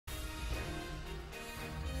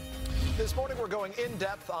This morning, we're going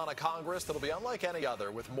in-depth on a Congress that'll be unlike any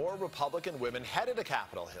other, with more Republican women headed to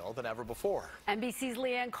Capitol Hill than ever before. NBC's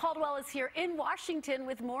Leanne Caldwell is here in Washington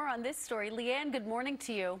with more on this story. Leanne, good morning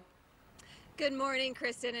to you. Good morning,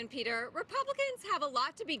 Kristen and Peter. Republicans have a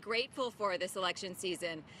lot to be grateful for this election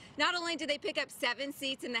season. Not only did they pick up 7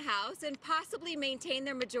 seats in the House and possibly maintain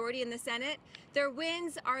their majority in the Senate, their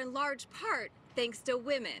wins are in large part thanks to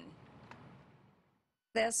women.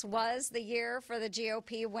 This was the year for the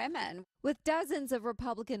GOP women, with dozens of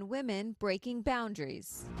Republican women breaking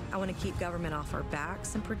boundaries. I want to keep government off our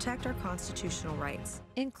backs and protect our constitutional rights.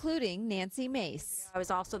 Including Nancy Mace. I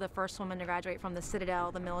was also the first woman to graduate from the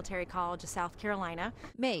Citadel, the military college of South Carolina.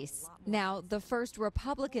 Mace, now the first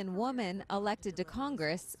Republican woman elected to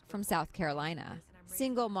Congress from South Carolina.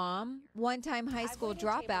 Single mom, one-time high school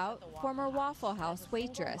dropout, former Waffle House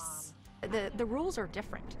waitress. The rules are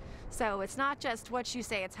different. So it's not just what you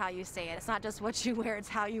say, it's how you say it. It's not just what you wear, it's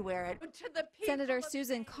how you wear it. Senator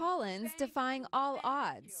Susan Collins defying all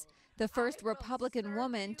odds, the first Republican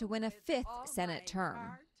woman to win a 5th Senate term.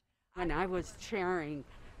 When I was chairing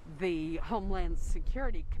the Homeland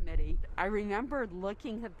Security Committee, I remember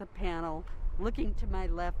looking at the panel, looking to my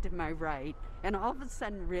left and my right, and all of a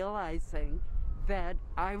sudden realizing that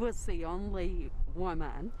I was the only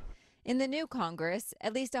woman. In the new Congress,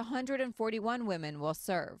 at least 141 women will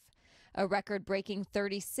serve. A record-breaking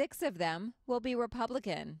 36 of them will be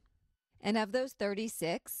Republican. And of those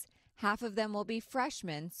 36, half of them will be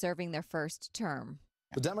freshmen serving their first term.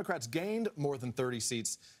 The Democrats gained more than 30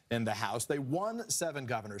 seats in the House. They won 7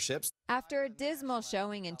 governorships. After a dismal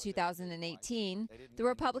showing in 2018, the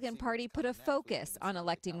Republican Party put a focus on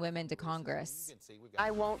electing women to Congress.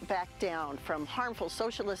 I won't back down from harmful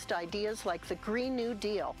socialist ideas like the Green New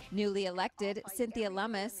Deal. Newly elected, Cynthia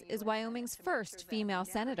Lummis is Wyoming's first female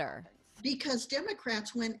senator. Because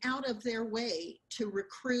Democrats went out of their way to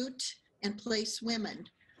recruit and place women.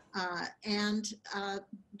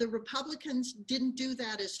 The Republicans didn't do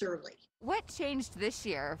that as early. What changed this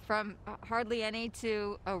year from hardly any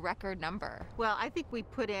to a record number? Well, I think we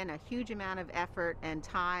put in a huge amount of effort and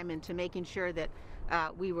time into making sure that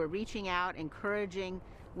we were reaching out, encouraging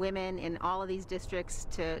women in all of these districts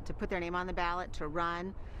to put their name on the ballot, to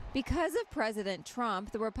run. Because of President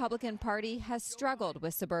Trump, the Republican Party has struggled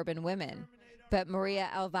with suburban women. But Maria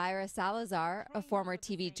Elvira Salazar, a former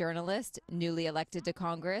TV journalist, newly elected to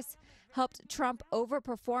Congress, helped Trump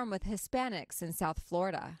overperform with Hispanics in South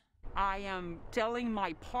Florida. I am telling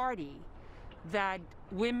my party that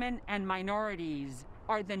women and minorities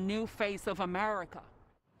are the new face of America.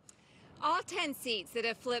 All 10 seats that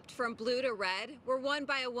have flipped from blue to red were won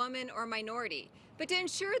by a woman or minority. But to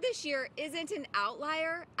ensure this year isn't an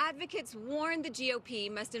outlier, advocates warn the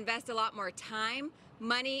GOP must invest a lot more time,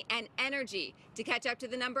 money, and energy to catch up to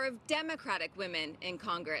the number of Democratic women in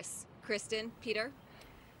Congress. Kristen, Peter?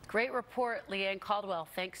 Great report, Leanne Caldwell.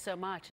 Thanks so much.